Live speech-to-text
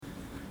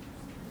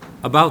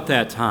About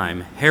that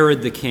time,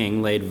 Herod the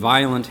king laid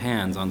violent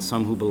hands on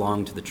some who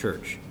belonged to the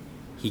church.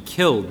 He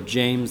killed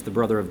James, the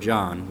brother of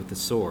John, with the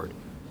sword.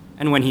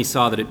 And when he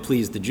saw that it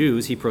pleased the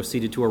Jews, he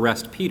proceeded to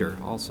arrest Peter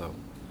also.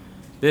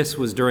 This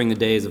was during the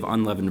days of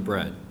unleavened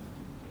bread.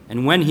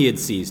 And when he had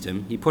seized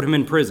him, he put him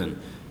in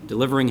prison,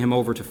 delivering him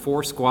over to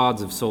 4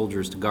 squads of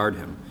soldiers to guard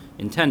him,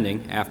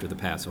 intending, after the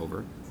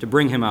Passover, to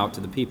bring him out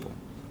to the people.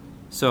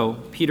 So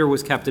Peter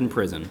was kept in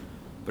prison,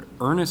 but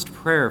earnest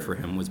prayer for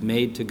him was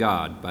made to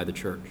God by the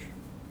church.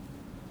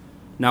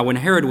 Now when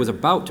Herod was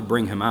about to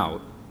bring him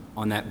out,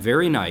 on that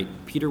very night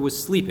Peter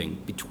was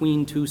sleeping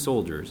between 2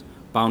 soldiers,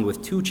 bound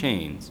with 2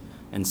 chains,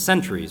 and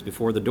sentries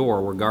before the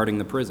door were guarding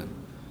the prison.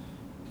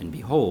 And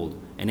behold,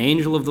 an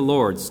angel of the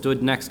Lord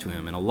stood next to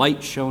him, and a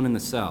light shone in the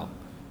cell.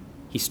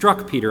 He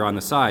struck Peter on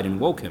the side and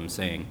woke him,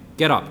 saying,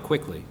 "Get up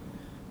quickly."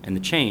 And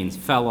the chains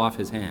fell off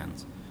his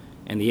hands.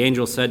 And the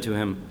angel said to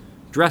him,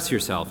 "Dress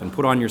yourself and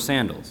put on your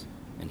sandals."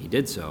 And he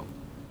did so.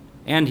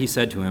 And he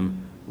said to him,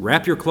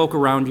 "Wrap your cloak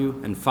around you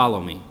and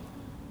follow me."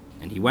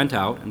 And he went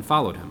out and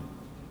followed him.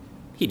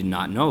 He did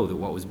not know that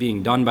what was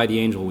being done by the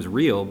angel was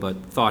real,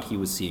 but thought he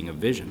was seeing a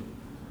vision.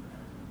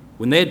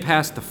 When they had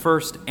passed the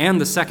first and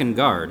the second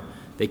guard,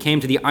 they came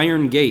to the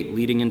iron gate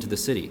leading into the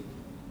city.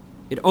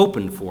 It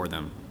opened for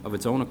them of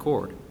its own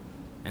accord,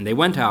 and they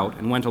went out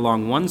and went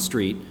along one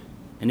street,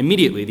 and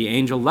immediately the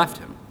angel left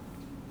him.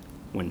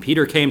 When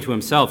Peter came to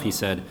himself, he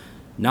said,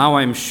 "Now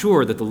I am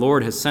sure that the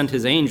Lord has sent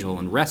his angel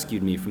and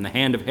rescued me from the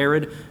hand of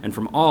Herod and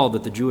from all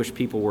that the Jewish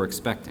people were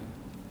expecting."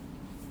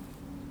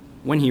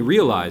 When he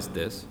realized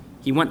this,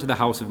 he went to the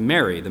house of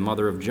Mary, the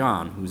mother of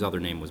John, whose other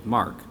name was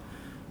Mark,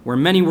 where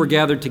many were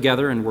gathered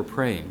together and were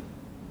praying.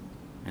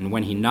 And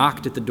when he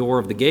knocked at the door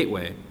of the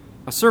gateway,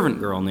 a servant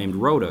girl named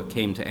Rhoda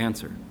came to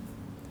answer.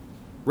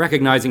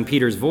 Recognizing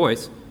Peter's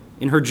voice,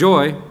 in her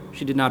joy,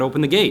 she did not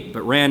open the gate,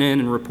 but ran in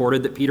and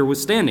reported that Peter was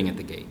standing at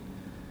the gate.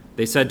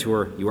 They said to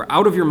her, "You are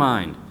out of your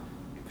mind."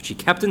 But she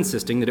kept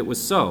insisting that it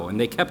was so, and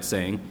they kept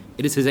saying,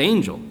 "It is his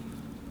angel."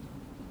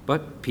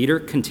 But Peter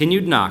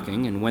continued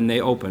knocking, and when they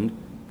opened,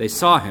 they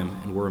saw him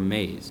and were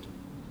amazed.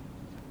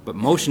 But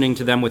motioning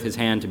to them with his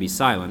hand to be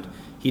silent,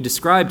 he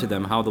described to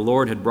them how the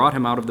Lord had brought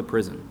him out of the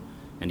prison.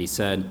 And he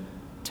said,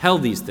 "Tell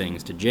these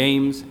things to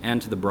James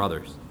and to the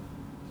brothers."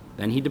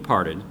 Then he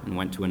departed and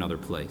went to another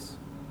place.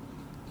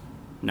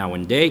 Now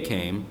when day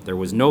came, there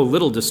was no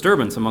little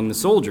disturbance among the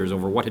soldiers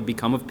over what had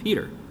become of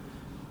Peter.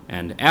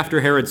 And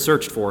after Herod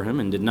searched for him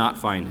and did not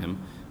find him,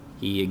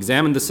 he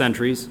examined the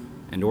sentries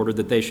and ordered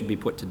that they should be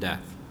put to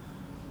death.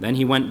 Then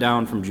he went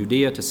down from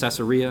Judea to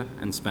Caesarea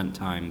and spent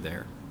time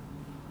there.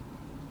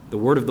 The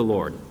word of the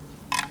Lord.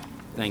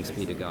 Thanks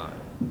be to God.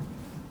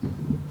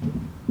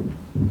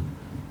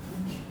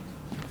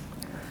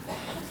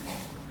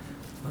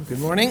 Well, good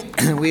morning.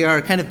 We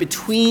are kind of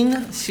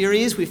between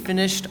series. We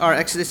finished our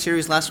Exodus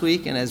series last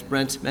week, and as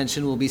Brent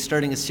mentioned, we'll be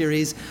starting a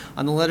series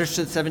on the letters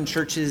to the 7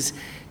 churches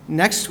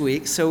next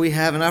week. So we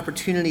have an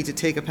opportunity to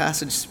take a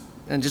passage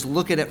and just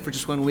look at it for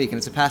just 1 week, and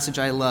it's a passage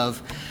I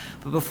love.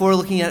 But before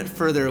looking at it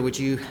further, would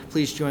you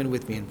please join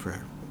with me in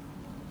prayer?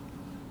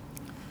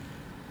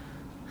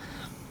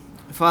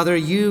 Father,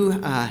 you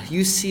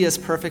see us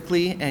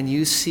perfectly, and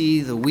you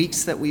see the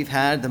weeks that we've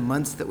had, the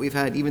months that we've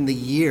had, even the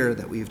year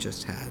that we've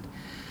just had.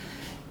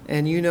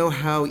 And you know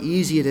how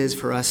easy it is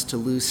for us to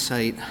lose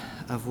sight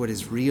of what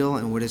is real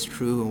and what is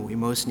true and what we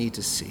most need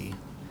to see.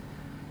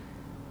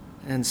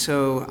 And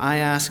so I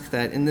ask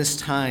that in this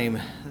time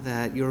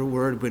that your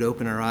word would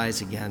open our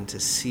eyes again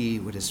to see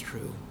what is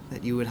true,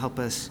 that you would help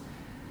us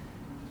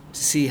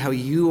to see how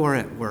you are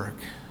at work,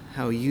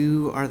 how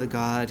you are the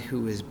God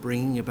who is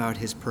bringing about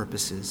his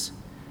purposes,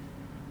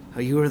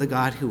 how you are the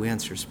God who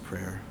answers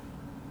prayer.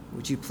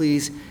 Would you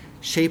please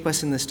shape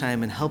us in this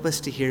time and help us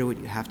to hear what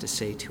you have to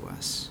say to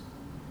us?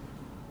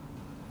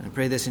 And I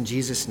pray this in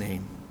Jesus'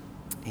 name.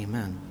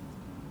 Amen.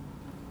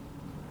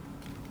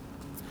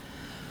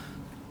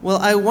 Well,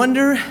 I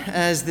wonder,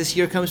 as this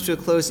year comes to a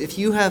close, if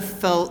you have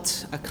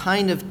felt a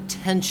kind of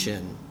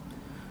tension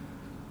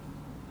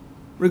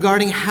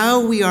regarding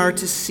how we are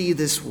to see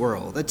this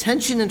world. A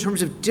tension in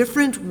terms of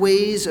different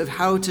ways of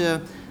how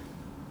to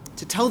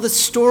tell the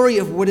story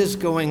of what is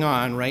going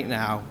on right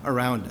now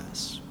around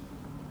us.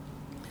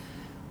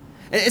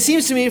 It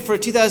seems to me for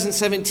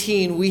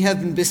 2017, we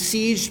have been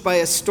besieged by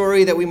a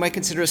story that we might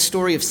consider a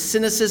story of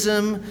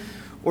cynicism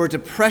or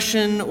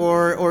depression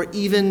or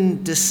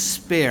even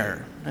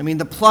despair. I mean,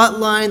 the plot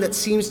line that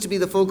seems to be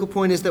the focal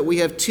point is that we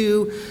have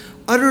 2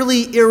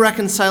 utterly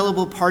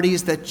irreconcilable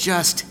parties that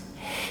just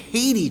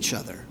hate each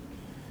other.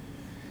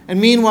 And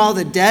meanwhile,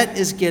 the debt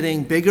is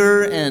getting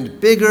bigger and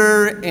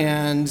bigger,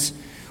 and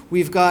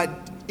we've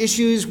got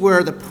issues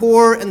where the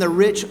poor and the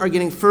rich are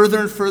getting further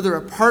and further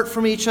apart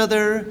from each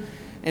other.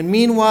 And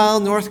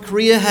meanwhile, North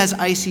Korea has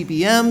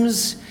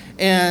ICBMs,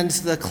 and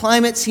the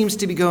climate seems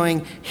to be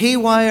going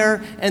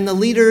haywire, and the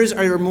leaders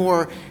are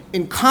more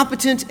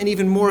incompetent and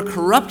even more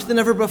corrupt than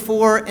ever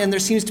before, and there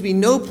seems to be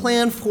no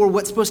plan for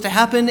what's supposed to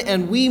happen,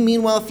 and we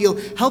meanwhile feel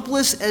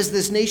helpless as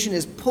this nation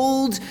is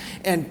pulled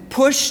and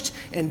pushed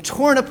and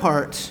torn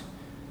apart.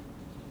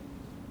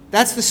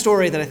 That's the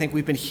story that I think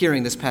we've been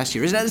hearing this past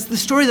year. It's the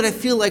story that I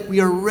feel like we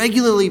are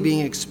regularly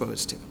being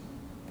exposed to.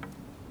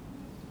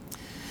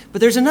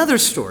 But there's another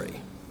story.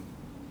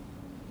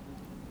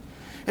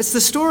 It's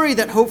the story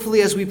that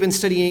hopefully as we've been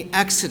studying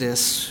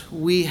Exodus,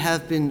 we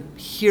have been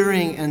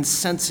hearing and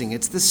sensing.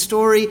 It's the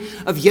story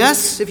of,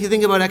 yes, if you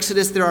think about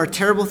Exodus, there are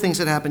terrible things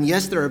that happen.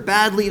 Yes, there are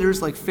bad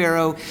leaders like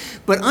Pharaoh.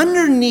 But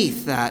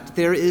underneath that,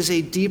 there is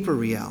a deeper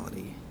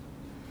reality.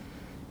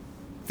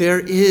 There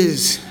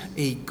is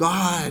a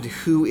God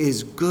who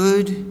is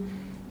good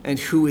and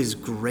who is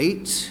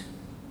great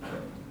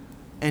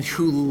and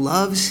who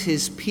loves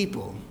his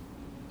people,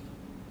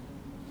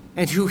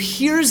 and who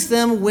hears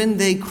them when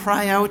they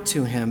cry out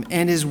to him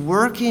and is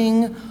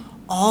working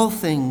all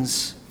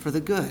things for the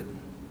good.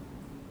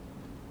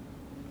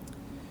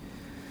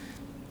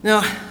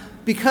 Now,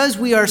 because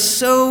we are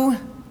so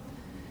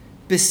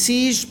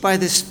besieged by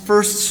this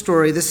first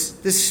story,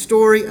 this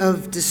story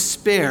of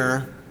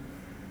despair,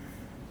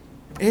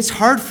 it's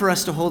hard for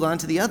us to hold on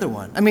to the other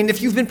one. I mean,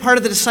 if you've been part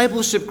of the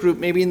discipleship group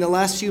maybe in the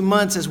last few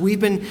months as we've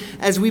been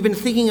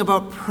thinking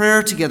about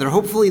prayer together,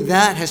 hopefully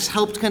that has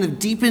helped kind of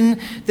deepen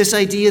this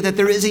idea that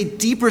there is a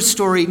deeper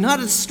story,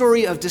 not a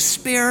story of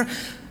despair,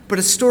 but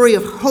a story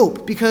of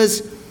hope.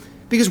 Because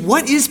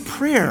what is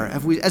prayer?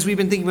 As we've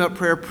been thinking about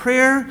prayer,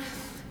 prayer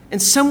in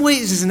some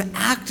ways is an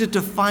act of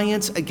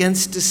defiance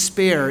against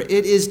despair. It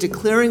is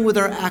declaring with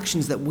our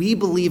actions that we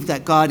believe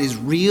that God is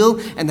real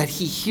and that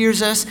he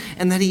hears us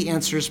and that he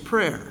answers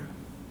prayer.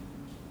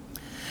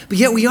 But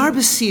yet we are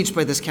besieged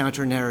by this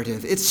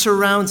counter-narrative. It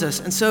surrounds us.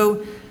 And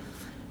so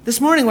this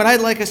morning what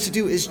I'd like us to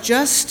do is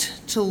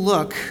just to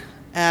look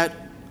at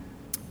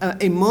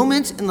a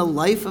moment in the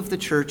life of the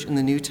church in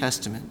the New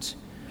Testament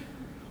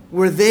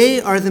where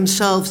they are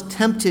themselves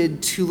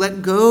tempted to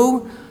let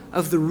go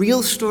of the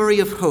real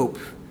story of hope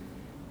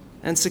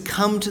and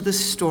succumb to the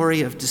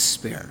story of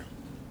despair.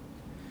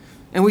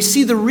 And we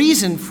see the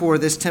reason for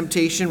this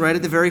temptation right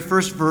at the very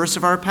first verse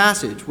of our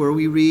passage, where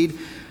we read,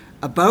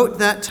 "About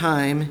that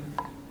time,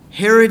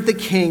 Herod the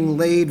king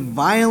laid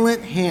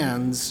violent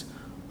hands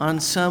on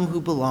some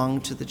who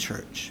belonged to the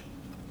church."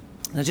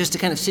 Now, just to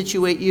kind of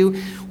situate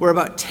you, we're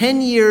about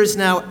 10 years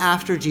now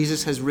after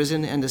Jesus has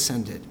risen and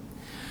ascended.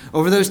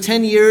 Over those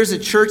 10 years, a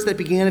church that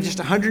began at just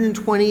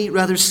 120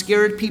 rather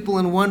scared people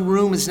in one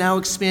room is now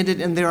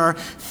expanded, and there are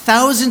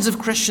thousands of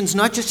Christians,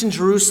 not just in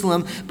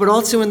Jerusalem, but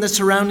also in the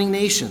surrounding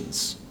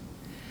nations.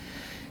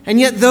 And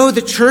yet, though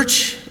the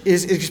church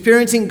is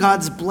experiencing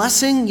God's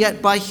blessing,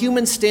 yet by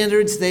human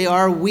standards, they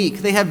are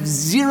weak. They have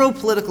zero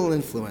political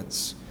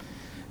influence.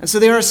 And so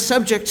they are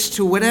subject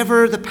to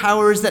whatever the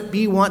powers that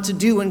be want to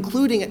do,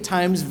 including at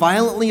times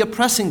violently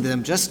oppressing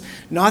them. Just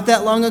not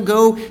that long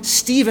ago,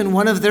 Stephen,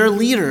 one of their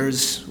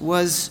leaders,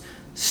 was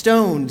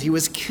stoned. He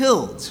was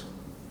killed.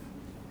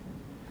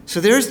 So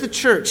there's the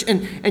church.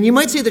 And you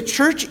might say the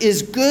church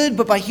is good,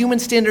 but by human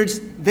standards,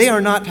 they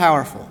are not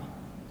powerful.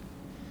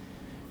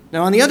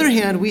 Now, on the other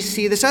hand, we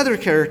see this other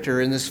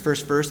character in this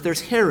first verse. There's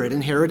Herod,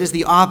 and Herod is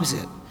the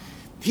opposite.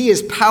 He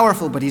is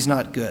powerful, but he's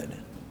not good.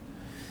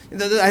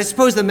 I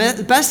suppose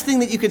the best thing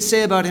that you could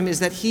say about him is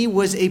that he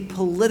was a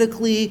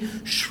politically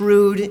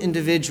shrewd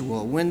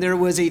individual. When there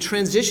was a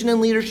transition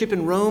in leadership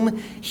in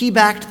Rome, he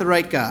backed the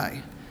right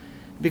guy.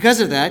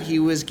 Because of that, he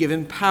was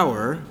given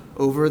power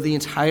over the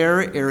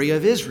entire area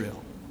of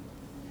Israel.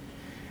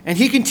 And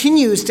he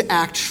continues to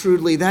act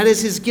shrewdly. That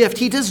is his gift.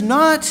 He does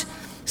not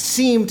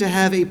seem to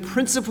have a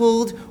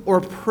principled or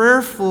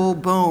prayerful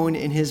bone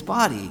in his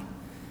body.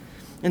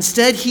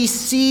 Instead, he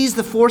sees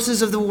the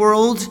forces of the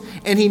world,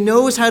 and he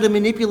knows how to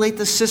manipulate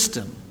the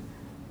system.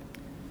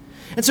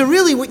 And so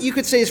really what you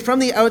could say is from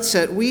the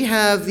outset, we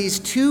have these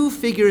two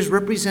figures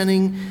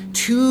representing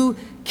two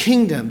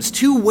kingdoms,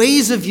 two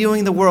ways of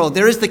viewing the world.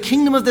 There is the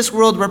kingdom of this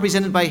world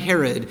represented by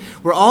Herod,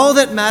 where all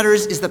that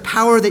matters is the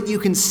power that you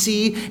can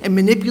see and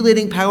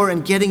manipulating power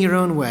and getting your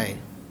own way.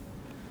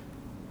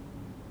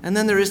 And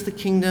then there is the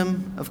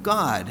kingdom of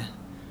God,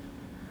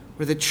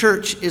 where the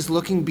church is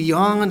looking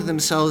beyond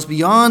themselves,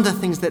 beyond the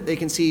things that they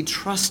can see,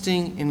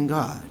 trusting in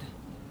God.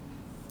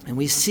 And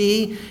we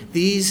see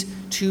these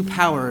two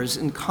powers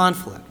in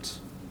conflict.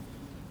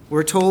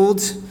 We're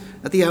told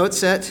at the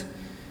outset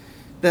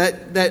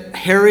that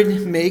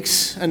Herod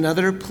makes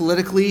another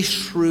politically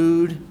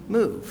shrewd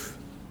move.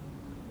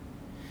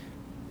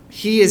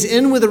 He is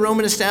in with the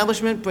Roman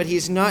establishment, but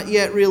he's not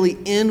yet really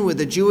in with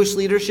the Jewish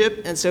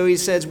leadership. And so he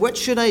says, what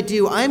should I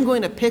do? I'm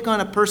going to pick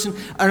on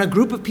a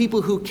group of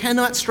people who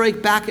cannot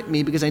strike back at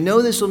me because I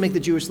know this will make the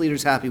Jewish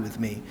leaders happy with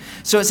me.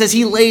 So it says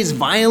he lays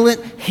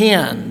violent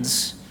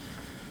hands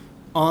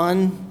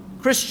on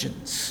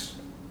Christians.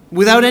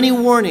 Without any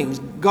warnings,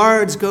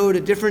 guards go to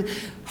different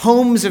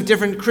homes of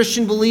different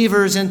Christian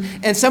believers,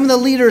 and some of the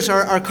leaders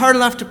are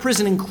carted off to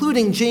prison,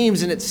 including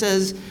James, and it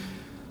says,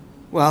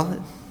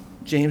 well,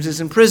 James is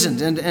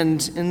imprisoned,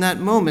 and in that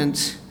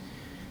moment,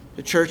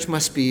 the church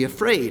must be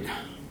afraid.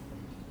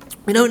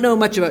 We don't know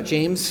much about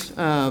James.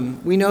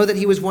 We know that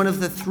he was one of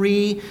the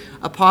 3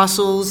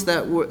 apostles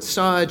that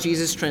saw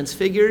Jesus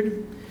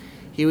transfigured.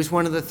 He was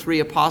one of the 3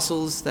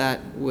 apostles that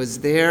was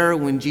there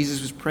when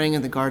Jesus was praying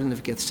in the Garden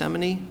of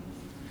Gethsemane.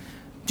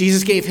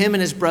 Jesus gave him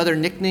and his brother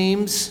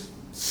nicknames,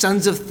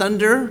 Sons of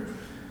Thunder,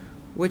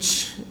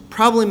 which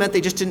probably meant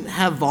they just didn't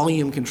have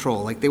volume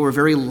control, like they were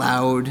very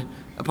loud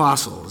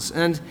apostles.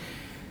 And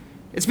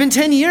it's been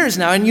 10 years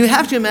now, and you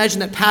have to imagine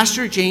that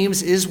Pastor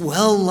James is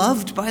well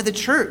loved by the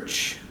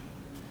church.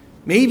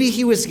 Maybe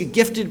he was a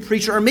gifted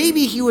preacher, or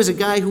maybe he was a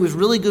guy who was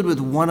really good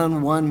with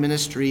one-on-one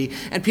ministry,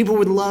 and people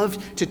would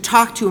love to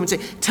talk to him and say,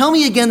 tell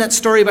me again that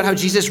story about how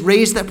Jesus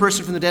raised that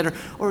person from the dead,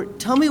 or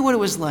tell me what it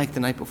was like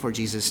the night before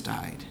Jesus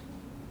died.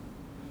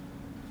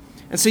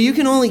 And so you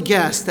can only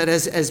guess that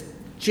as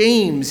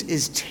James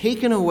is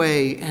taken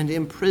away and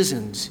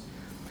imprisoned,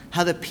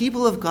 how the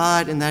people of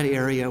God in that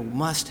area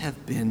must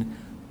have been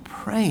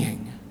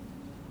praying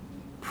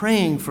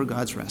for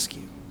God's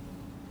rescue.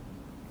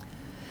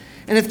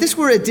 And if this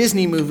were a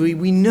Disney movie,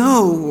 we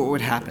know what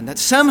would happen, that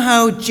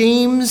somehow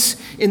James,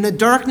 in the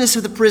darkness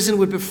of the prison,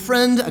 would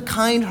befriend a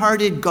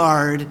kind-hearted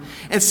guard,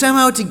 and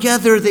somehow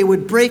together they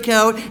would break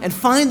out and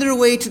find their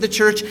way to the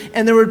church,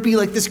 and there would be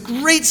like this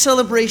great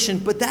celebration,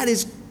 but that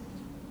is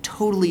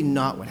totally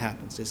not what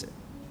happens, is it?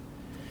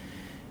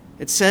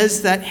 It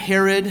says that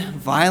Herod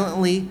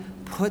violently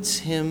puts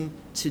him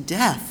to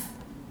death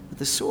with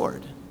the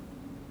sword.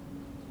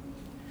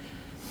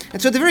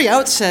 And so at the very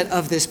outset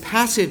of this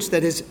passage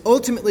that is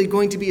ultimately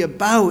going to be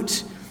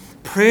about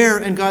prayer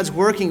and God's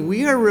working,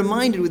 we are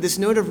reminded with this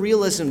note of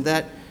realism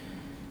that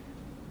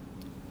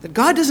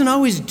God doesn't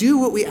always do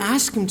what we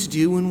ask him to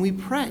do when we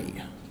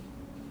pray.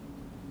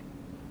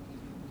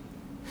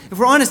 If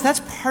we're honest,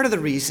 that's part of the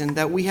reason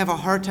that we have a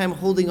hard time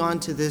holding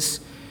on to this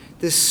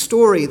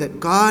story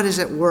that God is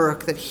at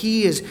work, that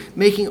he is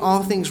making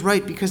all things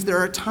right, because there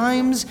are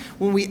times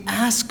when we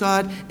ask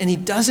God and he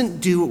doesn't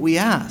do what we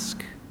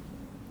ask.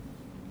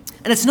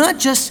 And it's not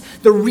just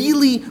the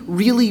really,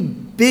 really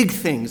big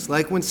things,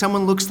 like when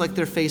someone looks like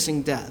they're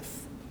facing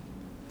death.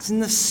 It's in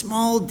the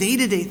small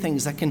day-to-day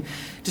things that can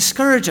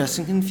discourage us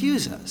and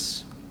confuse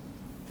us.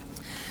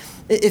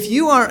 If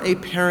you are a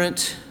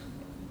parent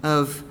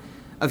of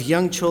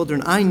young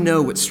children, I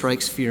know what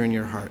strikes fear in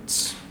your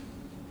hearts.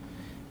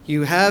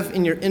 You have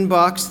in your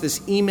inbox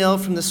this email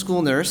from the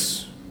school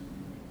nurse,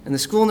 and the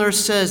school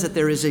nurse says that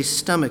there is a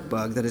stomach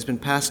bug that has been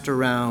passed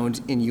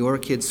around in your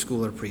kid's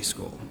school or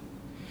preschool.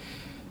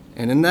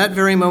 And in that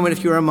very moment,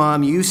 if you're a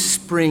mom, you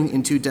spring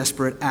into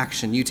desperate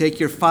action. You take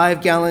your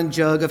 5-gallon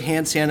jug of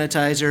hand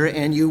sanitizer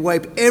and you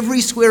wipe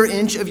every square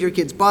inch of your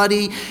kid's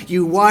body.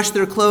 You wash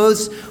their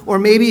clothes, or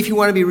maybe if you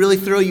want to be really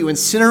thorough, you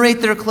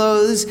incinerate their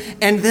clothes.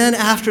 And then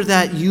after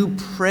that, you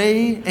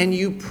pray and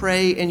you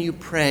pray and you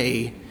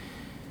pray.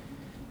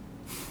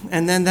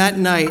 And then that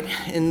night,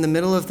 in the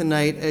middle of the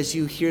night, as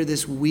you hear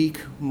this weak,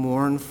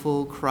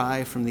 mournful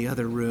cry from the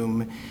other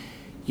room,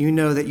 you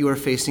know that you are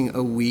facing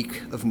a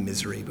week of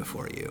misery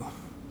before you.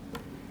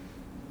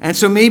 And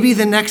so maybe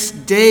the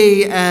next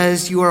day,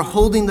 as you are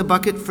holding the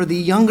bucket for the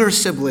younger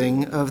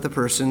sibling of the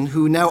person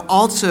who now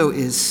also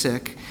is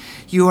sick,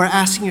 you are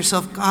asking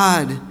yourself,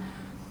 God,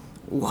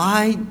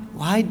 why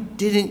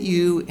didn't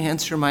you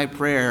answer my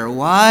prayer?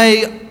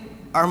 Why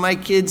are my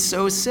kids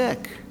so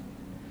sick?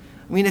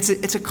 I mean,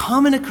 it's a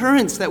common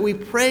occurrence that we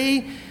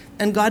pray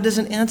and God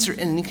doesn't answer,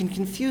 and it can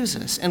confuse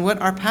us. And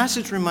what our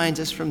passage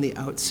reminds us from the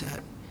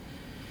outset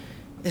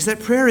is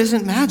that prayer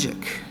isn't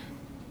magic.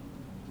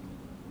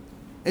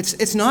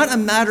 It's not a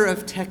matter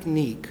of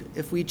technique.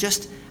 If we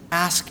just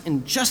ask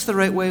in just the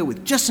right way,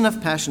 with just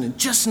enough passion and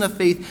just enough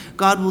faith,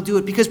 God will do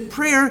it. Because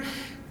prayer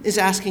is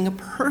asking a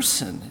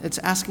person. It's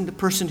asking the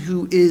person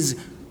who is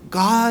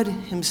God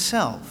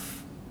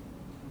himself.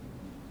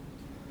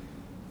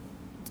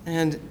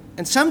 And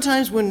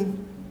sometimes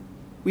when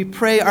we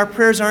pray, our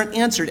prayers aren't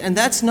answered. And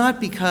that's not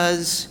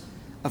because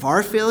of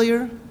our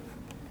failure,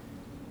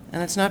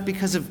 and it's not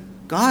because of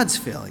God's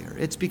failure.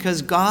 It's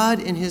because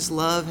God, in his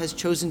love, has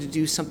chosen to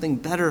do something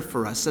better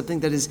for us, something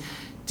that is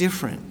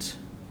different.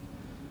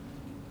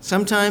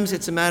 Sometimes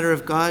it's a matter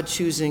of God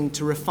choosing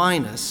to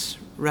refine us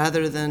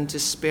rather than to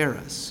spare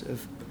us,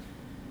 of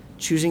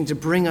choosing to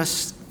bring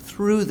us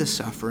through the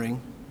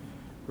suffering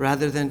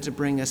rather than to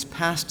bring us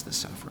past the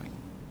suffering.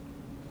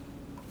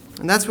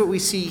 And that's what we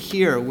see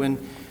here when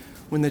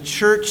the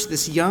church,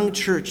 this young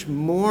church,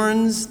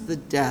 mourns the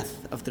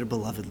death of their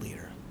beloved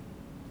leader.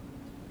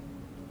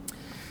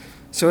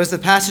 So as the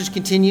passage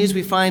continues,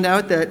 we find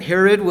out that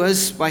Herod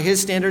was, by his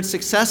standards,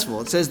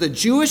 successful. It says the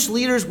Jewish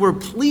leaders were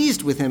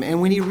pleased with him, and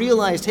when he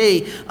realized,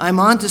 hey, I'm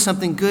on to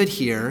something good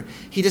here,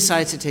 he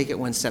decides to take it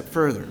one step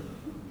further.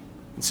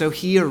 And so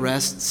he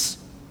arrests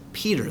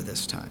Peter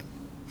this time.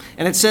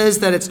 And it says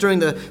that it's during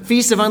the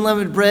Feast of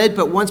Unleavened Bread,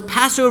 but once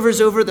Passover is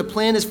over, the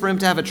plan is for him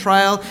to have a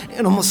trial,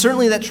 and almost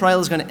certainly that trial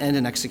is going to end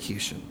in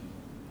execution.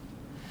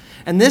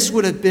 And this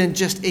would have been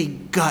just a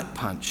gut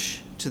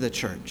punch to the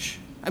church.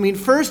 I mean,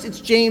 first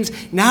it's James,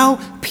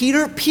 now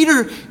Peter.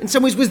 Peter, in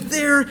some ways, was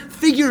their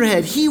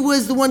figurehead. He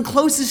was the one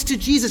closest to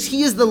Jesus.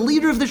 He is the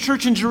leader of the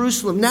church in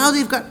Jerusalem. Now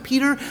they've got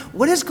Peter.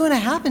 What is going to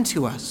happen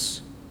to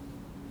us?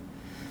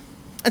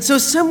 And so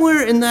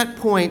somewhere in that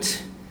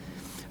point,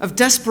 of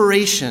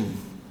desperation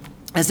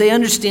as they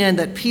understand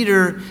that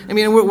Peter,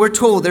 we're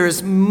told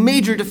there's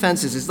major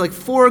defenses. It's like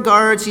 4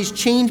 guards. He's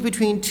chained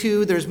between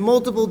 2. There's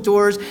multiple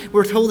doors.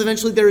 We're told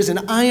eventually there is an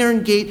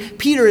iron gate.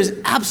 Peter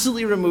is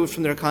absolutely removed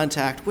from their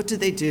contact. What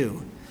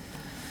do?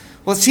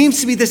 Well, it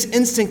seems to be this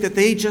instinct that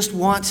they just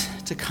want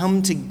to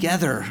come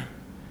together.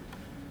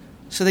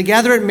 So they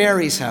gather at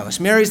Mary's house.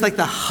 Mary's like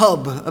the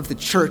hub of the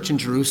church in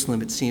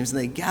Jerusalem, it seems, and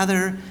they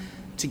gather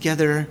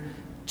together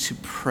to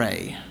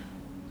pray.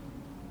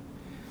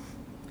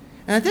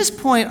 And at this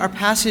point, our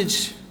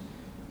passage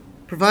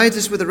provides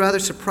us with a rather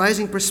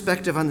surprising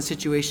perspective on the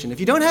situation. If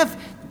you don't have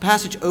the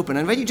passage open,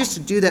 I invite you just to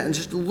do that and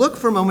just look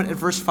for a moment at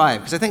verse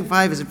 5, because I think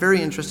 5 is a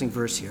very interesting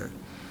verse here.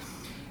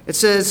 It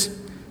says,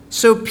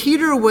 "So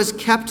Peter was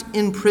kept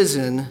in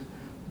prison,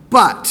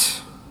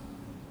 but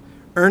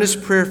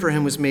earnest prayer for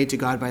him was made to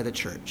God by the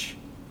church."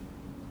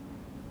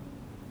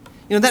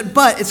 That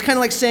but, it's kind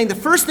of like saying the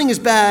first thing is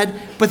bad,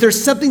 but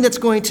there's something that's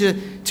going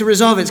to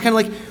resolve it. It's kind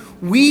of like,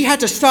 we had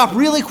to stop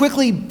really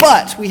quickly,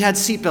 but we had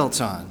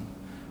seatbelts on.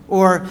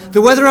 Or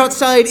the weather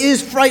outside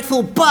is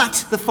frightful,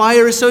 but the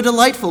fire is so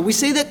delightful. We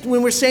say that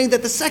when we're saying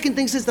that the second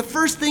thing says the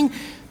first thing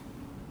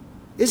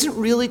isn't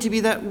really to be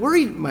that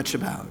worried much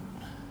about.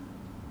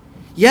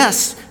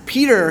 Yes,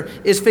 Peter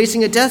is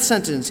facing a death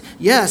sentence.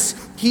 Yes,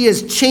 he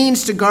is chained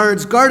to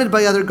guards, guarded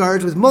by other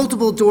guards with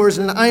multiple doors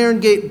and an iron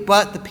gate,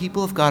 but the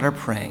people of God are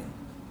praying.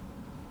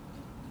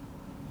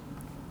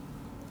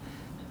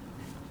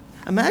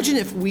 Imagine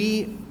if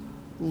we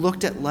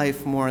looked at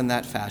life more in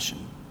that fashion.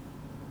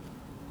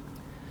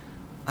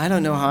 I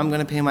don't know how I'm going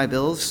to pay my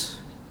bills,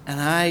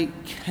 and I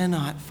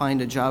cannot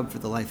find a job for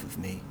the life of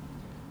me.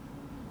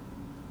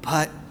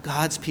 But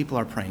God's people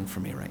are praying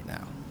for me right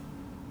now.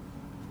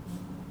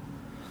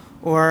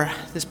 Or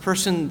this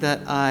person that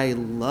I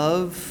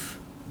love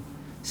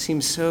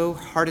seems so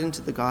hardened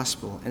to the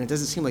gospel, and it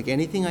doesn't seem like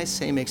anything I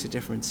say makes a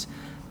difference.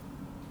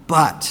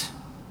 But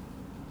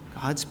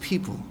God's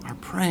people are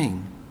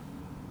praying.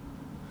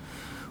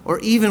 Or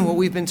even what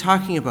we've been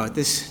talking about,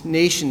 this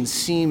nation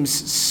seems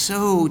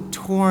so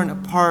torn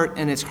apart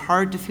and it's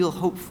hard to feel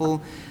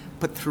hopeful,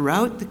 but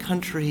throughout the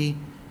country,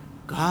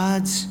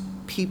 God's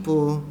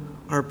people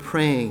are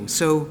praying.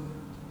 So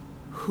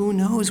who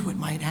knows what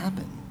might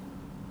happen?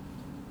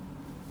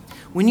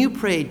 When you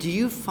pray, do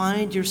you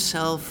find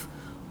yourself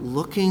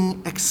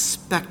looking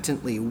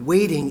expectantly,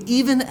 waiting,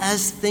 even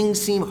as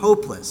things seem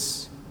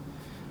hopeless?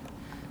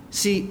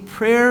 See,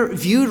 prayer,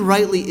 viewed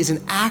rightly, is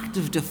an act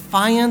of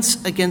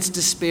defiance against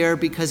despair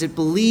because it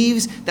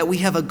believes that we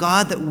have a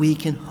God that we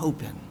can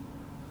hope in.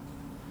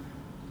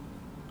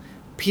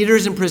 Peter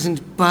is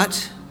imprisoned,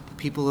 but the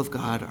people of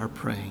God are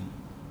praying.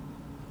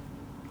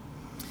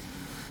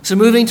 So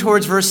moving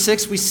towards verse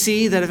 6, we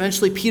see that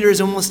eventually Peter is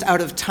almost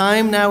out of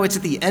time now. It's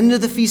at the end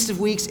of the Feast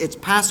of Weeks. It's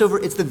Passover.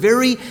 It's the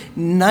very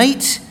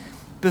night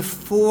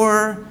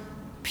before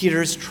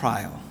Peter's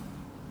trial.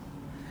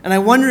 And I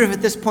wonder if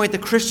at this point the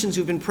Christians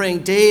who've been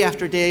praying day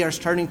after day are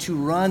starting to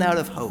run out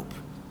of hope.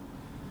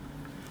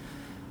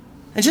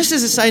 And just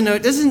as a side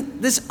note, doesn't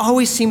this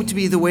always seem to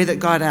be the way that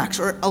God acts?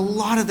 Or a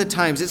lot of the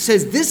times it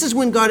says this is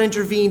when God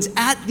intervenes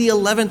at the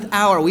 11th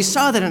hour. We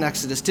saw that in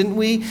Exodus, didn't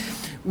we?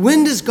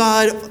 When does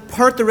God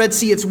part the Red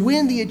Sea? It's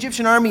when the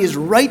Egyptian army is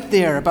right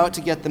there about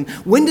to get them.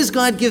 When does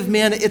God give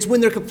manna? It's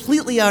when they're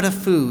completely out of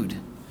food.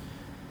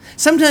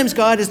 Sometimes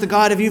God is the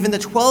God of even the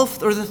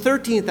 12th or the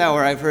 13th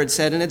hour, I've heard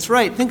said, and it's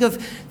right. Think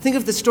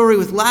of the story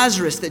with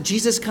Lazarus, that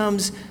Jesus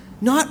comes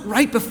not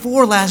right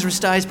before Lazarus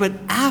dies, but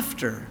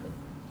after.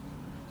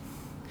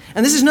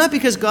 And this is not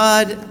because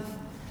God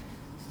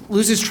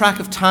loses track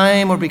of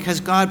time or because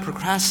God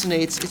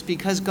procrastinates. It's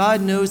because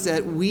God knows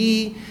that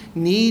we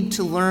need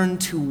to learn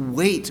to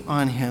wait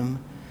on him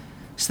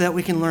so that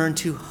we can learn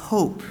to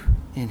hope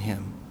in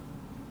him.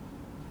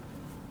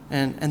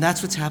 And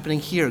that's what's happening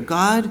here.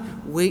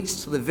 God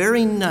waits till the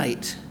very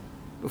night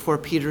before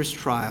Peter's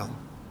trial.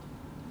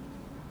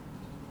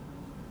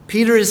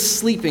 Peter is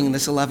sleeping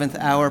this 11th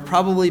hour,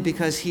 probably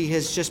because he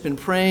has just been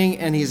praying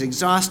and he's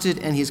exhausted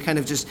and he's kind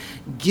of just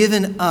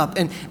given up.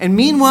 And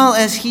meanwhile,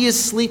 as he is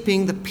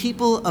sleeping, the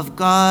people of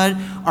God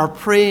are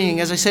praying,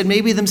 as I said,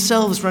 maybe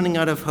themselves running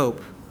out of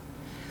hope.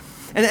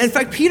 And in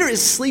fact, Peter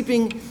is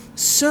sleeping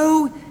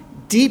so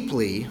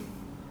deeply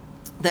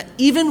that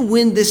even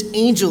when this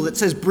angel that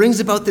says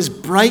brings about this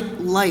bright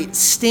light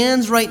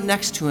stands right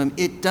next to him,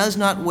 it does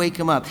not wake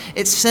him up.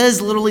 It says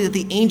literally that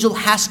the angel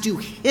has to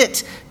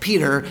hit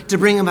Peter to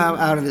bring him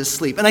out of his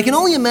sleep. And I can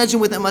only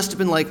imagine what that must have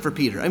been like for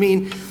Peter. I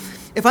mean,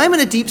 if I'm in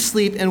a deep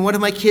sleep and one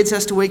of my kids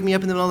has to wake me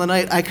up in the middle of the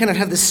night, I kind of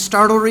have this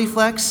startle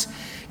reflex.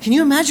 Can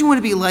you imagine what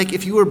it'd be like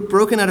if you were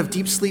broken out of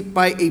deep sleep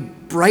by a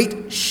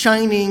bright,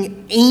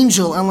 shining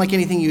angel unlike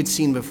anything you'd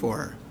seen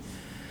before?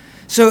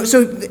 So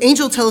the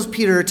angel tells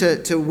Peter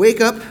to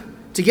wake up,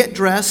 to get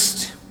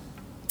dressed.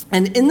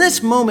 And in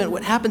this moment,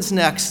 what happens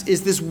next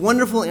is this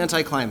wonderful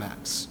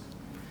anticlimax.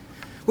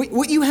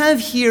 What you have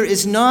here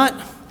is not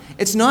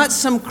It's not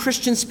some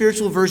Christian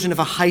spiritual version of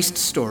a heist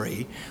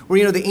story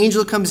where, the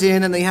angel comes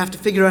in and they have to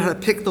figure out how to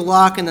pick the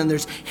lock, and then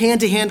there's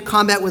hand-to-hand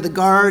combat with a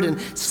guard, and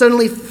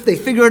suddenly they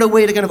figure out a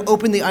way to kind of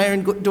open the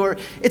iron door.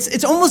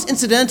 It's almost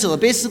incidental.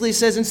 It basically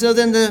says, and so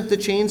then the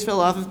chains fell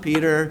off of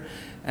Peter,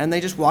 and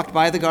they just walked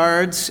by the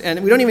guards,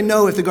 and we don't even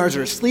know if the guards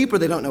are asleep or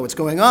they don't know what's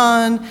going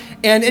on.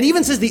 And it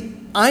even says the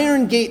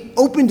iron gate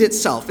opened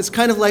itself. It's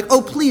kind of like,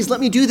 oh, please, let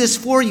me do this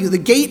for you. The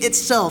gate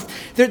itself.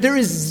 There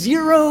is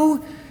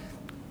zero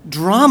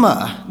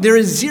drama. There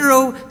is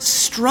zero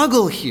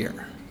struggle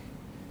here.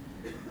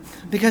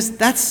 Because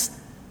that's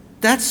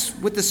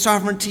what the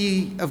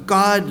sovereignty of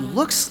God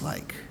looks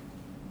like.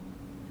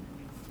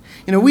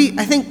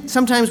 I think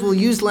sometimes we'll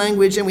use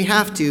language, and we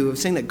have to, of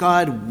saying that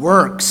God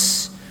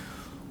works,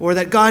 or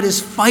that God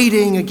is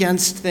fighting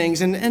against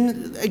things.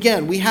 And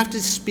again, we have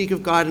to speak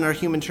of God in our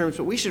human terms,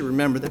 but we should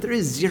remember that there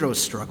is zero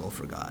struggle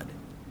for God.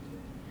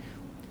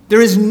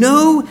 There is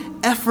no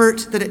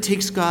effort that it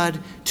takes God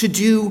to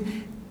do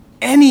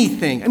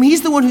anything.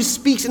 He's the one who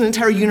speaks and an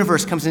entire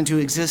universe comes into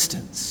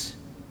existence.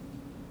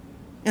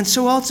 And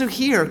so also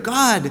here,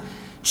 God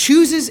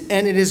chooses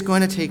and it is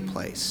going to take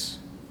place.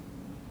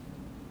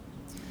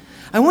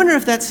 I wonder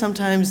if that's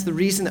sometimes the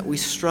reason that we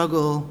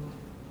struggle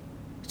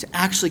to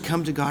actually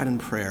come to God in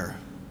prayer.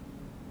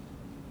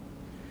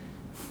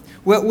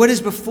 What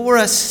is before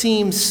us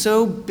seems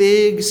so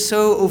big,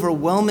 so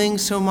overwhelming,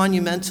 so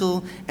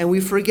monumental, and we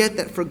forget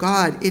that for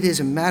God, it is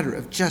a matter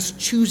of just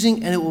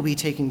choosing and it will be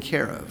taken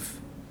care of.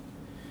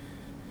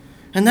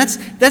 And that's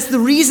the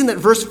reason that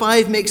verse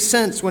 5 makes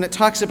sense when it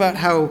talks about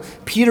how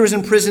Peter is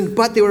in prison,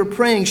 but they were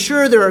praying.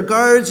 Sure, there are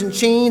guards and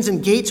chains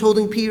and gates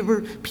holding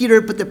Peter,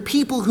 but the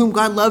people whom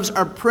God loves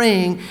are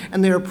praying,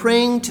 and they are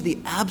praying to the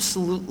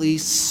absolutely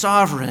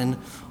sovereign,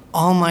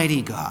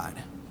 almighty God.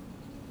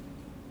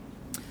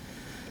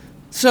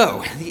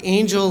 So, the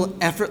angel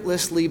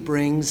effortlessly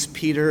brings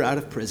Peter out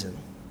of prison.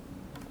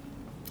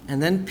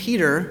 And then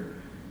Peter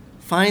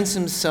finds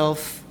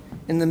himself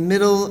in the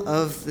middle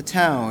of the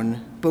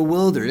town,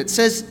 bewildered. It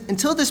says,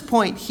 until this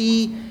point,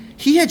 he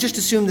had just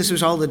assumed this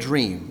was all a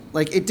dream.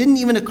 Like, it didn't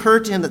even occur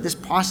to him that this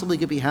possibly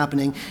could be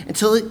happening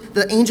until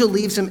the angel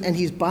leaves him and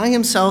he's by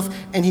himself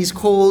and he's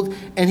cold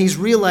and he's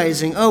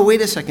realizing, oh,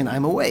 wait a second,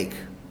 I'm awake.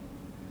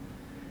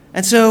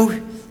 And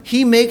so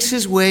he makes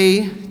his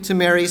way to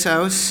Mary's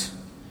house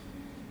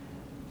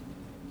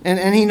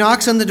and he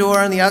knocks on the door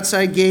on the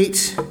outside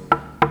gate.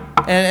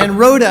 And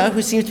Rhoda,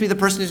 who seems to be the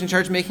person who's in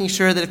charge of making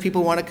sure that if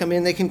people want to come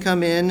in, they can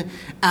come in,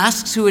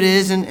 asks who it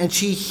is, and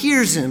she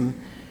hears him.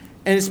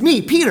 And it's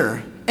me,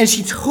 Peter. And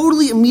she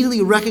totally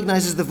immediately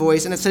recognizes the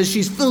voice, and it says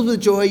she's filled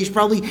with joy. She's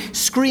probably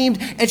screamed,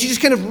 and she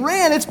just kind of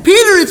ran. It's Peter,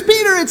 it's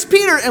Peter, it's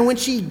Peter. And when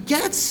she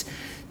gets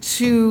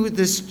to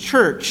this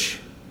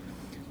church,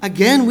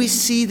 again, we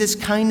see this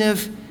kind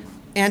of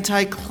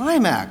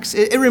anticlimax.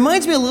 It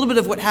reminds me a little bit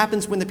of what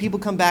happens when the people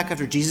come back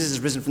after Jesus is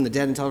risen from the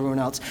dead and tell everyone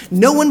else.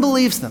 No one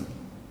believes them.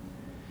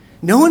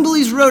 No one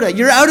believes Rhoda.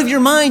 You're out of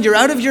your mind. You're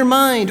out of your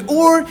mind.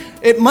 Or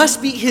it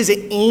must be his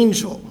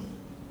angel.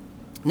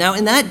 Now,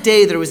 in that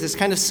day, there was this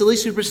kind of silly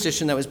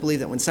superstition that was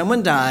believed that when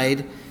someone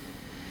died,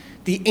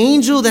 the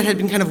angel that had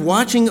been kind of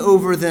watching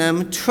over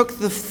them took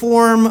the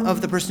form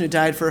of the person who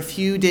died for a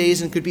few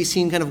days and could be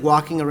seen kind of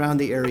walking around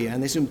the area.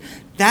 And they assumed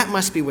that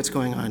must be what's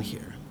going on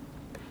here.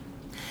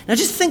 Now,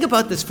 just think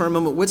about this for a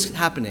moment, what's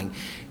happening.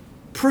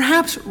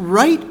 Perhaps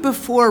right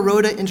before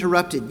Rhoda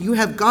interrupted, you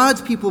have God's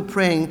people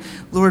praying,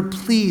 Lord,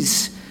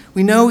 please,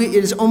 we know it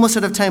is almost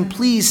out of time.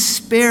 Please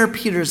spare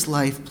Peter's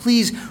life.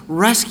 Please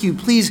rescue.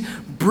 Please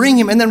bring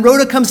him. And then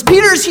Rhoda comes,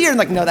 Peter's here. And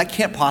like, no, that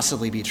can't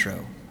possibly be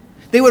true.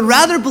 They would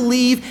rather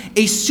believe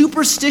a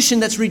superstition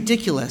that's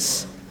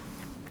ridiculous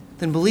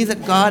than believe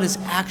that God has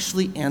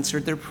actually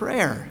answered their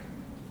prayer.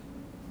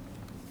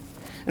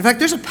 In fact,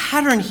 there's a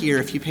pattern here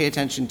if you pay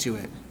attention to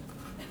it.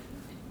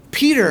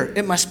 Peter,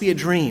 it must be a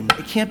dream.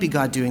 It can't be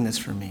God doing this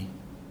for me.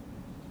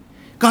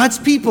 God's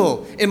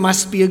people, it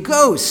must be a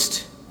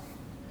ghost.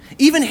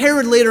 Even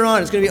Herod later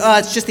on is going to be,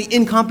 it's just the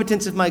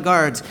incompetence of my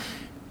guards.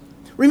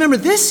 Remember,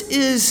 this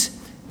is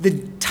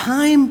the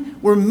time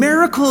where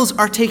miracles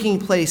are taking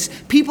place.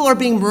 People are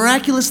being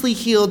miraculously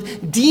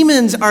healed.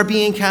 Demons are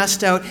being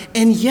cast out.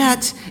 And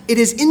yet, it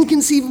is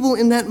inconceivable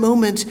in that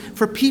moment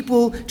for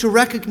people to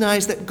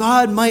recognize that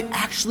God might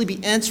actually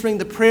be answering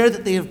the prayer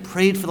that they have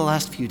prayed for the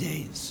last few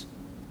days.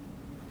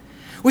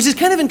 Which is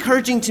kind of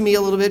encouraging to me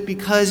a little bit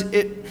because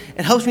it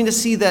helps me to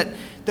see that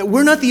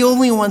we're not the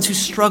only ones who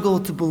struggle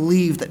to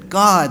believe that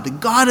God, the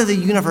God of the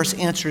universe,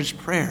 answers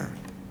prayer.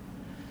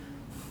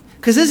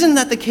 Because isn't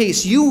that the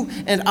case? You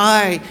and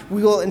I,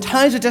 we will in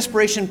times of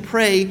desperation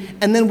pray,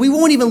 and then we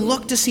won't even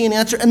look to see an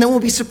answer, and then we'll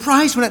be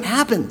surprised when it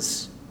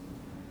happens.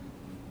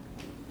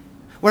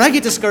 What I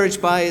get discouraged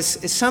by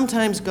is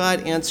sometimes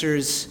God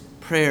answers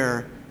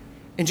prayer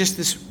in just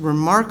this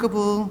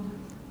remarkable,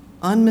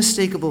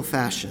 unmistakable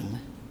fashion.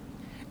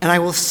 And I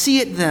will see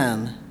it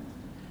then.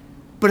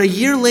 But a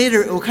year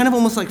later, it will kind of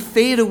almost like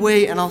fade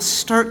away, and I'll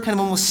start kind of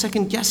almost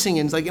second guessing.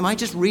 And it's like, am I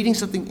just reading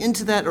something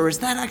into that, or is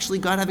that actually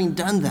God having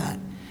done that?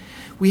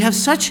 We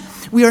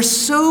are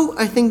so,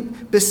 I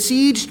think,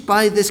 besieged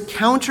by this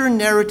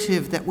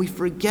counter-narrative that we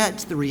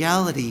forget the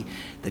reality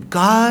that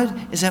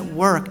God is at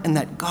work and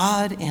that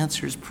God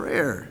answers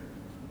prayer.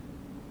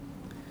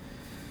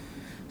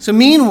 So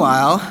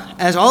meanwhile,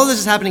 as all of this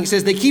is happening, it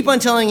says they keep on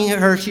telling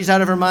her she's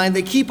out of her mind.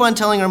 They keep on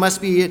telling her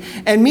must be it.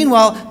 And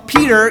meanwhile,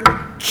 Peter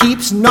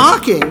keeps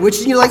knocking,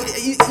 which, you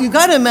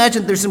got to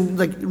imagine there's some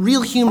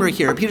real humor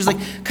here. Peter's like,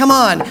 come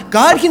on,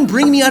 God can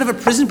bring me out of a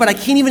prison, but I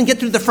can't even get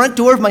through the front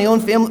door of my own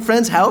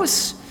friend's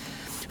house?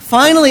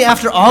 Finally,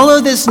 after all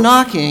of this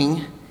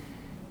knocking,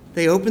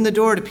 they open the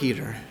door to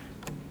Peter,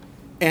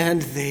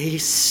 and they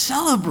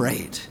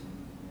celebrate.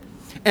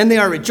 And they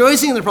are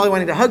rejoicing, and they're probably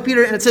wanting to hug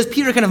Peter. And it says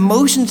Peter kind of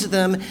motions to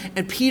them,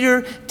 and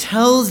Peter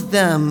tells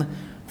them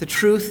the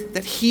truth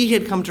that he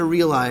had come to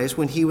realize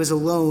when he was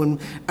alone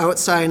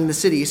outside in the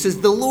city. He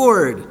says, the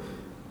Lord,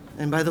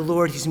 and by the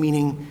Lord he's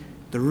meaning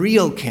the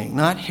real king,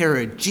 not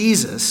Herod,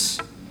 Jesus.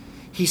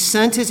 He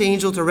sent his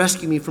angel to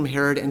rescue me from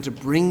Herod and to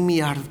bring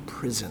me out of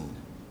prison.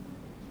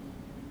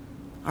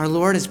 Our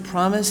Lord has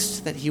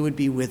promised that he would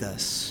be with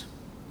us,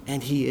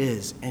 and he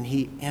is, and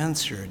he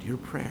answered your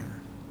prayer.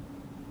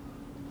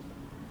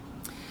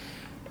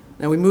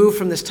 Now we move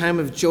from this time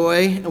of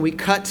joy and we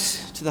cut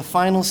to the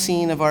final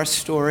scene of our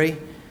story.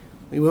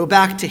 We go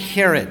back to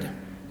Herod.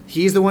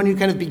 He's the one who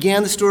kind of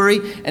began the story,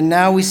 and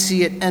now we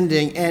see it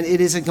ending, and it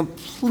is a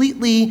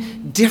completely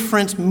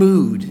different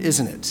mood,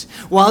 isn't it?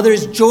 While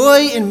there's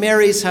joy in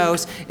Mary's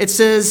house, it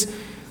says,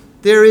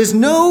 there is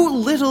no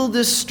little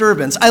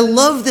disturbance. I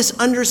love this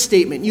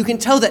understatement. You can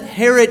tell that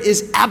Herod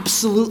is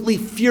absolutely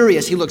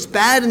furious. He looks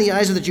bad in the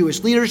eyes of the Jewish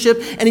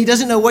leadership, and he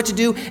doesn't know what to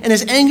do. And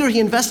his anger, he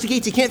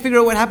investigates. He can't figure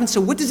out what happened.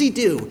 So what does he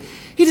do?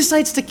 He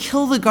decides to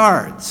kill the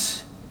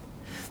guards.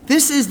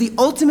 This is the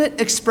ultimate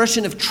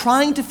expression of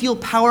trying to feel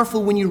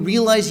powerful when you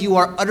realize you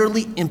are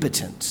utterly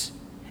impotent.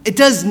 It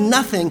does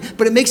nothing,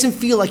 but it makes him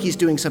feel like he's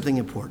doing something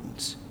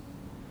important.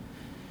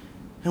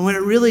 And what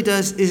it really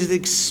does is it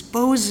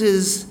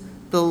exposes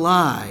the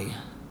lie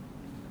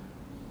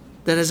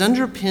that has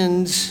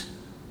underpinned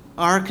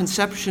our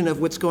conception of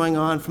what's going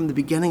on from the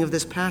beginning of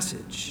this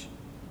passage.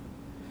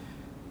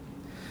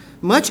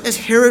 Much as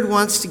Herod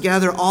wants to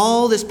gather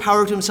all this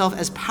power to himself,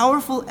 as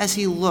powerful as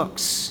he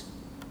looks,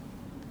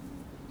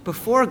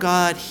 before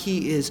God,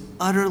 he is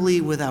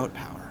utterly without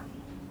power.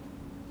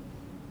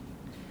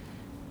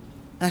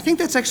 And I think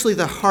that's actually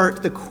the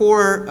heart, the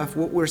core of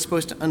what we're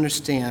supposed to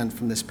understand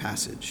from this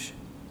passage.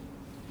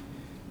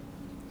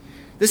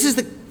 This is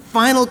the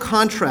final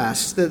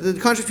contrast, the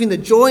contrast between the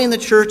joy in the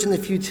church and the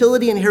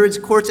futility in Herod's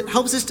courts. It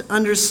helps us to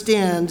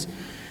understand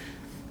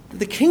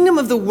the kingdom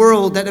of the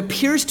world that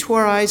appears to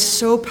our eyes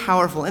so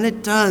powerful, and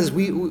it does.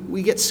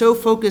 We get so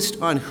focused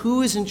on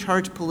who is in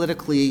charge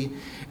politically,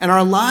 and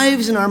our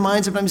lives and our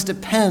minds sometimes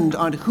depend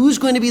on who's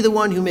going to be the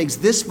one who makes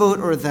this vote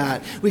or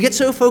that. We get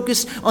so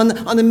focused on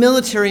the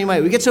military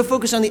might. We get so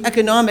focused on the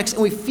economics,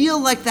 and we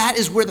feel like that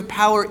is where the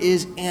power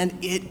is, and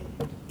it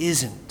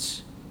isn't.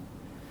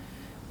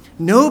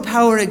 No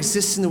power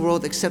exists in the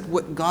world except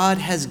what God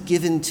has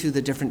given to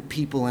the different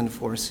people and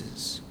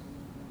forces.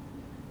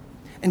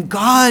 And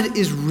God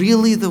is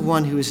really the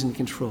one who is in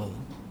control.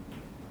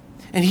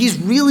 And he's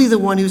really the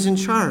one who's in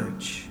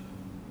charge.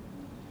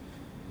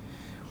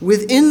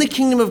 Within the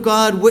kingdom of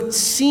God, what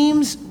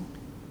seems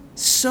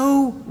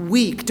so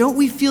weak, don't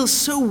we feel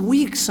so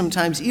weak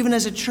sometimes, even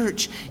as a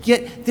church?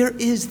 Yet there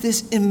is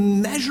this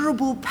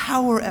immeasurable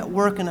power at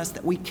work in us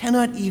that we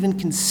cannot even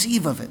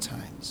conceive of at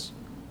times.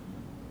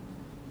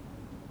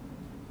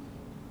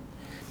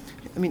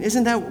 I mean,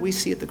 isn't that what we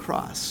see at the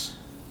cross?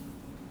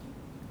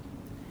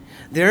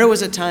 There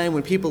was a time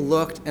when people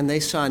looked and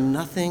they saw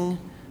nothing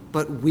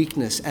but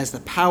weakness as the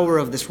power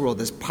of this world,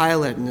 as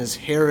Pilate and as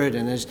Herod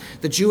and as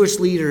the Jewish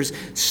leaders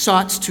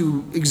sought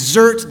to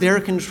exert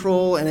their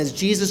control, and as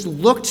Jesus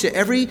looked to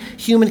every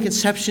human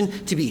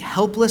conception to be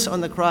helpless on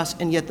the cross,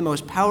 and yet the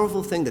most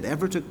powerful thing that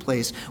ever took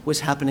place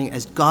was happening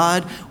as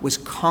God was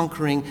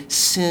conquering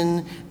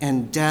sin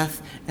and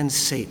death and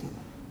Satan.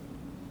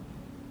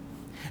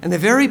 And the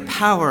very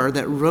power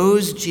that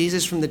rose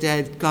Jesus from the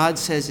dead, God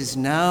says, is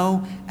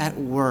now at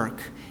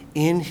work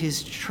in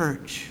his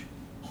church,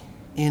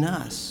 in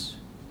us.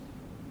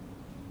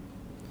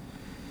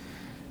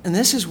 And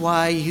this is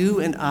why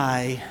you and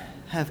I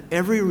have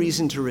every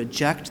reason to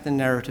reject the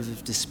narrative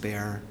of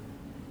despair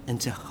and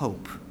to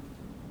hope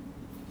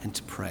and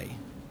to pray.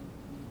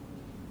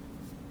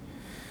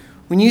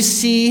 When you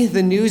see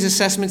the news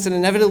assessments, and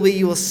inevitably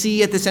you will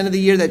see at this end of the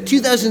year that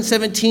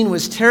 2017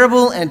 was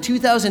terrible and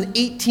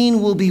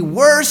 2018 will be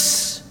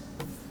worse,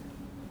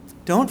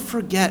 don't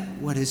forget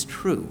what is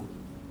true.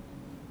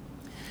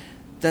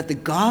 That the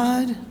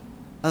God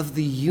of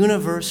the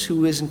universe,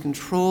 who is in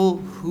control,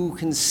 who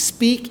can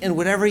speak, and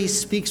whatever he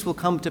speaks will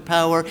come to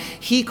power,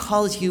 he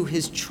calls you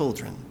his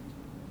children.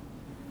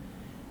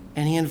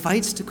 And he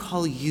invites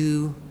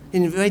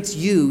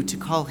you to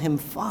call him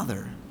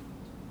Father.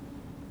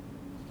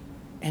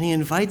 And he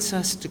invites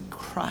us to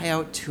cry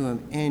out to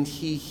him, and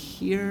he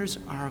hears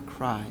our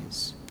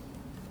cries.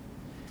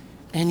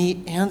 And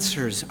he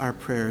answers our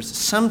prayers,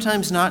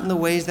 sometimes not in the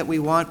ways that we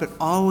want, but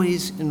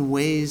always in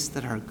ways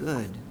that are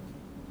good.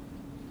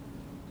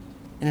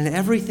 And in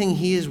everything,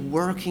 he is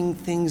working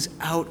things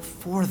out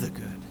for the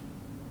good.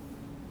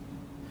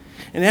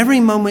 In every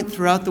moment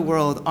throughout the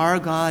world, our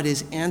God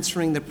is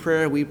answering the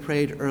prayer we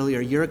prayed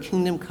earlier, your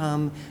kingdom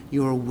come,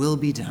 your will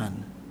be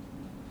done.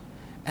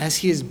 As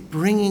he is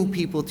bringing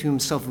people to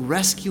himself,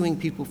 rescuing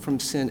people from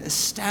sin,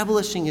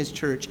 establishing his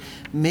church,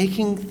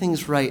 making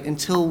things right,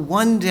 until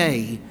one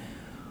day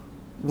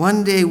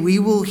we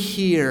will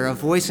hear a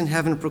voice in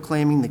heaven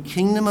proclaiming, the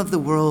kingdom of the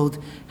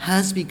world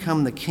has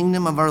become the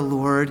kingdom of our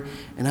Lord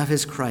and of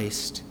his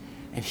Christ,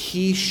 and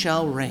he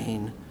shall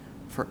reign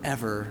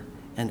forever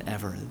and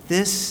ever.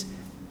 This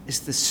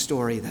is the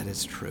story that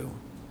is true.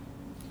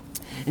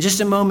 In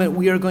just a moment,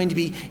 we are going to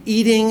be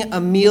eating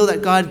a meal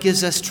that God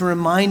gives us to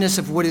remind us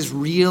of what is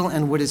real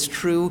and what is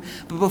true.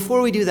 But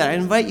before we do that, I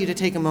invite you to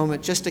take a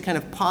moment just to kind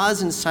of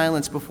pause in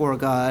silence before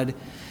God,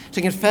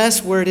 to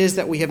confess where it is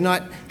that we have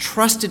not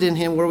trusted in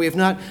him, where we have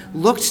not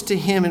looked to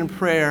him in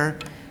prayer,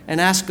 and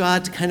ask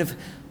God to kind of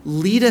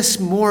lead us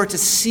more to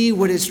see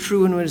what is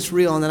true and what is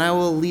real. And then I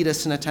will lead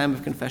us in a time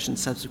of confession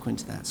subsequent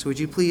to that. So would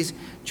you please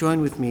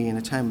join with me in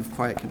a time of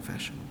quiet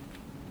confession?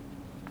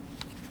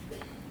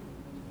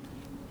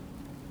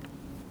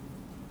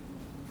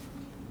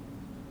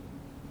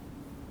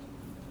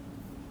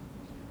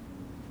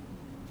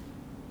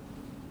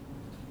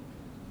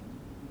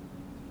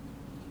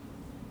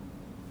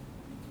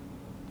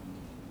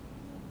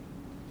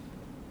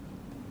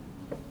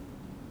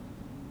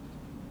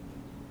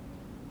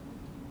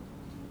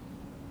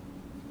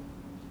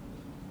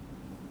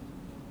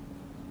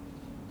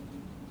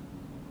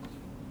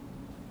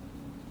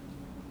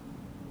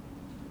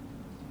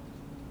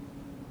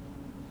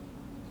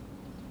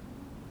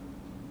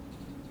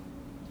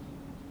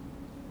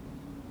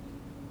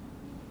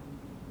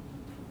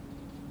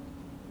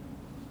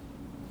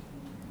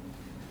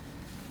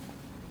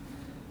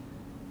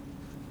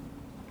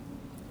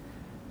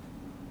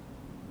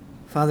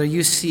 Father,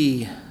 you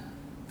see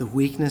the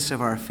weakness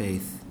of our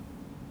faith.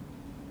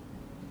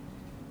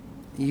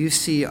 You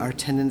see our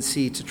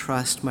tendency to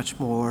trust much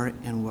more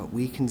in what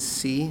we can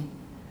see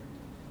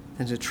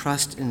than to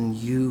trust in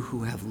you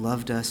who have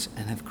loved us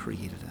and have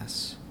created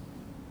us.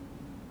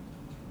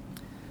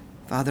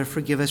 Father,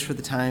 forgive us for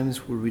the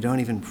times where we don't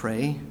even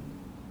pray,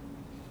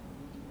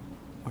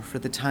 or for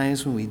the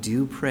times when we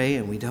do pray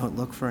and we don't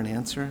look for an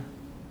answer,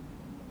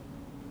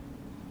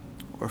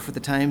 or for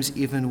the times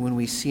even when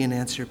we see an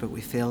answer but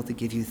we fail to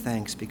give you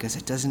thanks because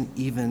it doesn't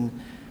even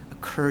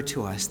occur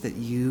to us that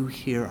you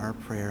hear our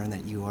prayer and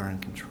that you are in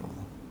control.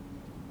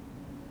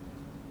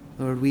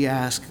 Lord, we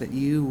ask that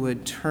you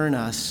would turn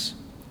us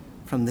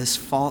from this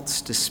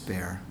false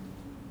despair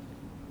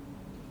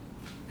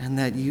and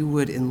that you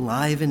would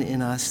enliven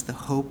in us the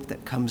hope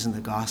that comes in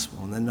the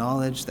gospel and the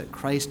knowledge that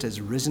Christ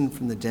has risen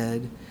from the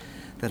dead,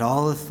 that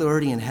all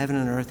authority in heaven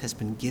and earth has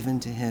been given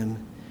to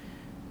him,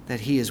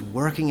 that he is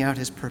working out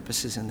his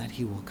purposes and that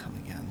he will come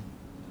again.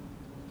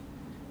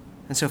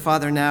 And so,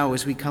 Father, now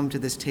as we come to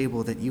this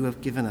table that you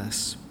have given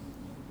us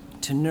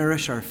to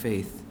nourish our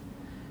faith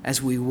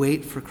as we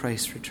wait for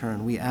Christ's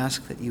return, we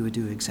ask that you would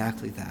do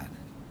exactly that.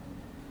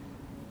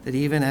 That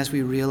even as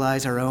we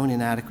realize our own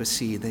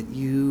inadequacy, that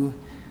you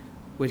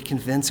would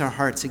convince our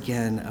hearts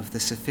again of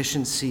the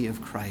sufficiency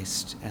of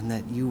Christ and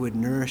that you would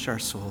nourish our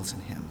souls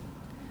in him.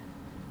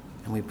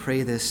 And we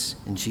pray this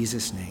in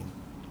Jesus' name.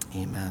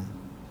 Amen.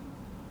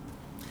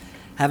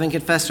 Having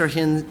confessed our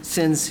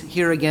sins,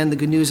 hear again the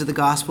good news of the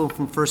gospel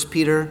from 1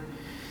 Peter.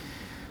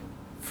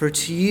 For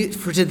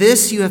to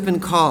this you have been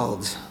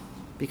called,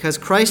 because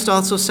Christ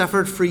also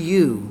suffered for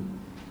you,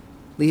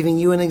 leaving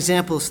you an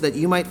example so that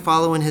you might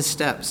follow in his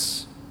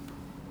steps.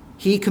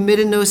 He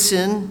committed no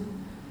sin,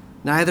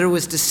 neither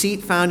was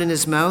deceit found in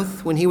his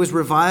mouth. When he was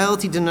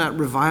reviled, he did not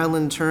revile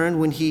in turn.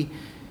 When he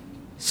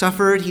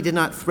suffered, he did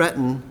not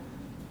threaten,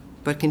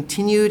 but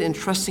continued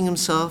entrusting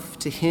himself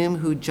to him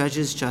who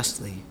judges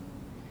justly.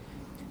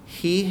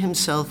 He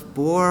himself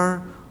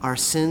bore our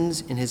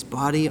sins in his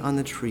body on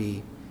the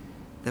tree,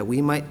 that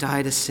we might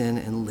die to sin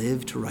and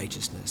live to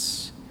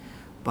righteousness.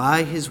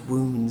 By his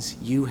wounds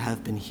you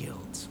have been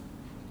healed.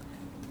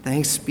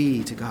 Thanks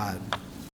be to God.